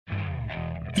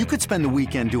You could spend the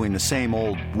weekend doing the same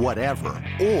old whatever,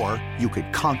 or you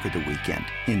could conquer the weekend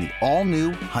in the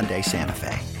all-new Hyundai Santa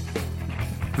Fe.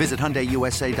 Visit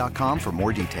HyundaiUSA.com for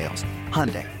more details.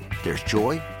 Hyundai, there's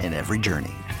joy in every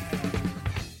journey.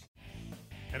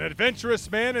 An adventurous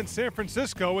man in San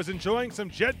Francisco is enjoying some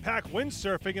jetpack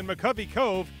windsurfing in McCovey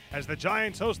Cove as the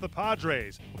Giants host the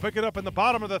Padres. We'll pick it up in the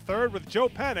bottom of the third with Joe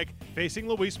Panik facing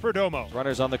Luis Perdomo.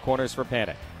 Runners on the corners for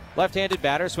Panik. Left-handed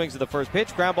batter swings at the first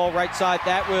pitch. Ground ball right side.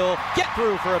 That will get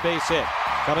through for a base hit.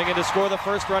 Coming in to score the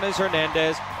first run is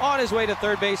Hernandez. On his way to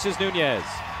third base is Nunez.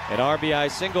 An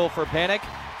RBI single for Panik.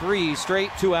 3 straight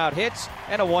 2-out hits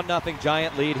and a 1-0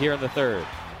 Giant lead here in the third.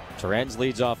 Torrens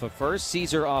leads off of first,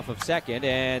 Caesar off of second,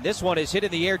 and this one is hit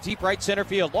in the air deep right center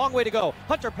field. Long way to go.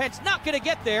 Hunter Pence not going to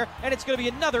get there, and it's going to be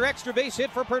another extra base hit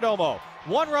for Perdomo.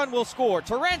 1 run will score.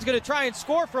 Torrens going to try and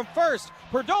score from first.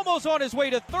 Perdomo's on his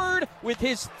way to third with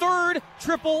his third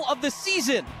triple of the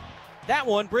season. That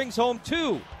one brings home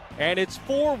 2, and it's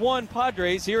 4-1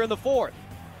 Padres here in the fourth.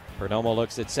 Perdomo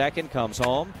looks at second, comes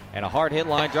home, and a hard hit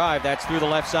line drive. That's through the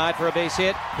left side for a base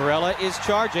hit. Perella is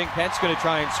charging. Pence going to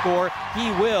try and score.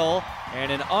 He will,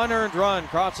 and an unearned run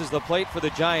crosses the plate for the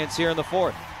Giants here in the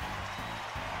fourth.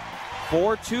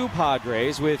 4-2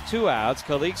 Padres with 2 outs.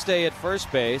 Calixte at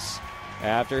first base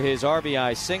after his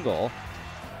RBI single.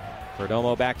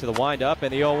 Perdomo back to the windup,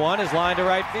 and the 0-1 is lined to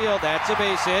right field. That's a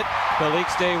base hit.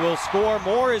 Calixte will score.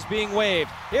 More is being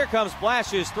waved. Here comes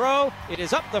Blash's throw. It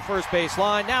is up the first base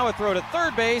line. Now a throw to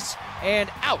third base, and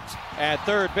out at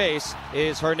third base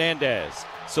is Hernandez.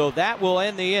 So that will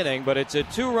end the inning, but it's a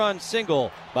 2-run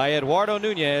single by Eduardo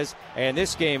Nunez, and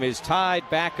this game is tied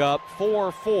back up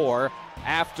 4-4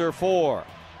 after 4.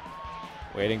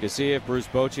 Waiting to see if Bruce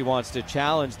Bochy wants to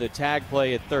challenge the tag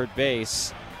play at third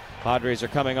base. Padres are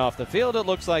coming off the field. It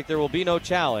looks like there will be no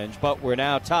challenge, but we're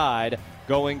now tied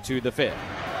going to the fifth.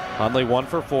 Hundley 1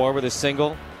 for 4 with a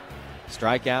single,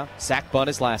 strikeout, sac bunt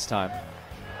his last time.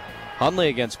 Hundley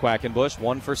against Quackenbush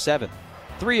 1 for 7.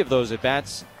 3 of those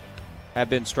at-bats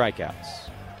have been strikeouts.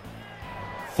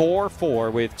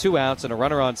 4-4 with 2 outs and a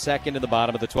runner on second in the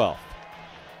bottom of the 12th.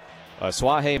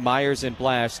 Asuaje, Myers, and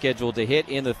Blash scheduled to hit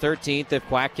in the 13th if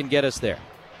Quack can get us there.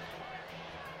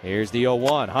 Here's the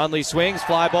 0-1. Hundley swings,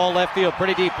 fly ball left field,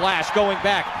 pretty deep. Blash going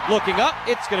back, looking up.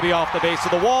 It's going to be off the base of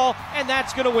the wall, and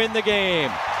that's going to win the game.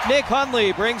 Nick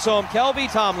Hundley brings home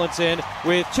Kelby Tomlinson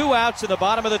with 2 outs in the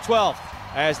bottom of the 12th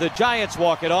as the Giants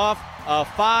walk it off. A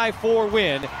 5-4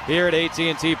 win here at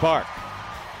AT&T Park.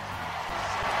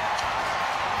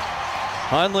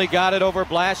 Hundley got it over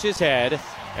Blash's head.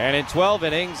 And in 12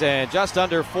 innings and just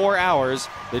under 4 hours,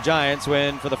 the Giants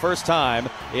win for the first time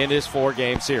in this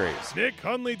 4-game series. Nick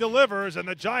Hundley delivers, and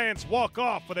the Giants walk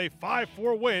off with a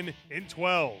 5-4 win in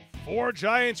 12. 4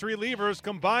 Giants relievers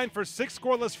combined for 6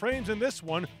 scoreless frames in this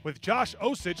one, with Josh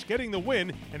Osich getting the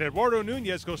win, and Eduardo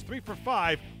Nunez goes 3 for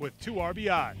 5 with 2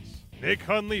 RBIs. Nick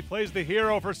Hundley plays the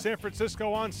hero for San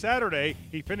Francisco on Saturday.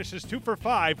 He finishes 2 for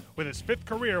 5 with his 5th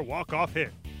career walk-off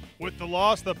hit. With the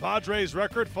loss, the Padres'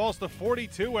 record falls to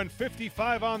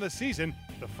 42-55 on the season.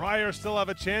 The Friars still have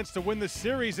a chance to win the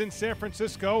series in San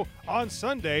Francisco. On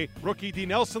Sunday, rookie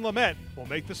Dinelson Lamet will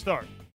make the start.